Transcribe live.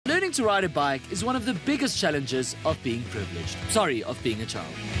Learning to ride a bike is one of the biggest challenges of being privileged. Sorry, of being a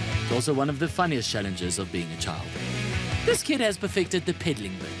child. It's also one of the funniest challenges of being a child. This kid has perfected the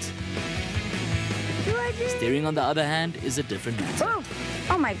pedaling bit. Steering, on the other hand, is a different matter. Oh,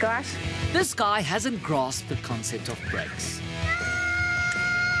 oh my gosh. This guy hasn't grasped the concept of brakes.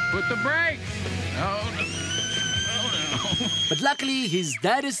 Put the brakes! Oh, no. Oh, no. But luckily, his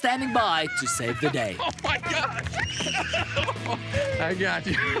dad is standing by to save the day. Oh, my God! I got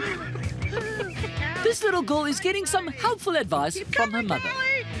you. This little girl is getting some helpful advice from her mother.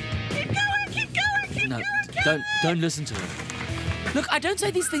 Keep going, keep going, keep No, going. don't listen to her. Look, I don't say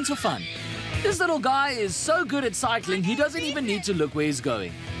these things for fun. This little guy is so good at cycling, he doesn't even need to look where he's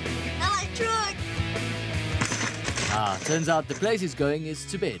going. I like truck. Turns out the place he's going is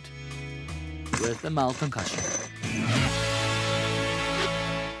to bed. With a mild concussion.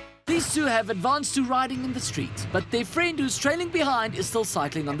 These two have advanced to riding in the street, but their friend who's trailing behind is still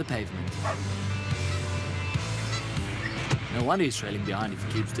cycling on the pavement. No wonder he's trailing behind if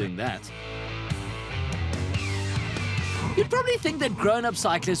he keeps doing that. You'd probably think that grown-up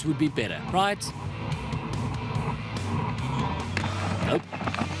cyclists would be better, right? Nope.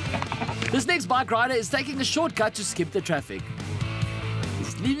 This next bike rider is taking a shortcut to skip the traffic.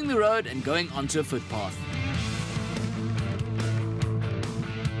 He's leaving the road and going onto a footpath.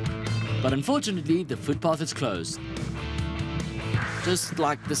 But unfortunately, the footpath is closed. Just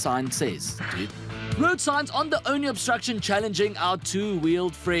like the sign says, dude. Road signs aren't the only obstruction challenging our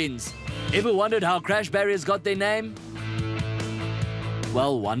two-wheeled friends. Ever wondered how crash barriers got their name?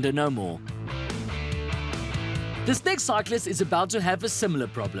 Well, wonder no more. This next cyclist is about to have a similar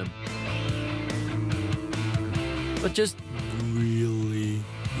problem. But just really,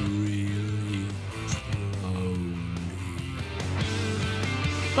 really slowly.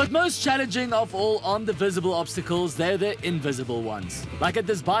 But most challenging of all aren't the visible obstacles, they're the invisible ones. Like at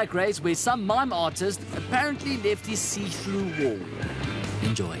this bike race where some mime artist apparently left his see-through wall.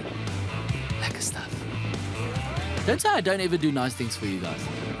 Enjoy. Lekker stuff. Don't say I don't ever do nice things for you guys.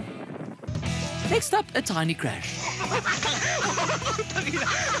 Next up, a tiny crash.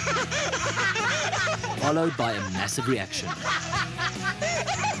 Followed by a massive reaction.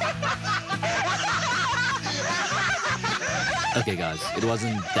 Okay guys, it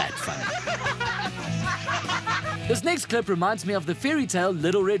wasn't that funny. This next clip reminds me of the fairy tale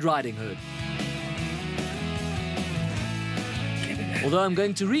Little Red Riding Hood. Although I'm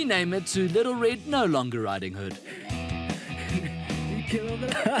going to rename it to Little Red No Longer Riding Hood.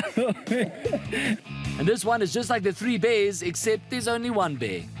 And this one is just like the three bears, except there's only one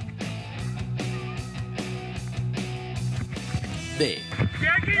bear. There.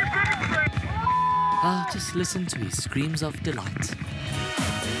 Just listen to his screams of delight.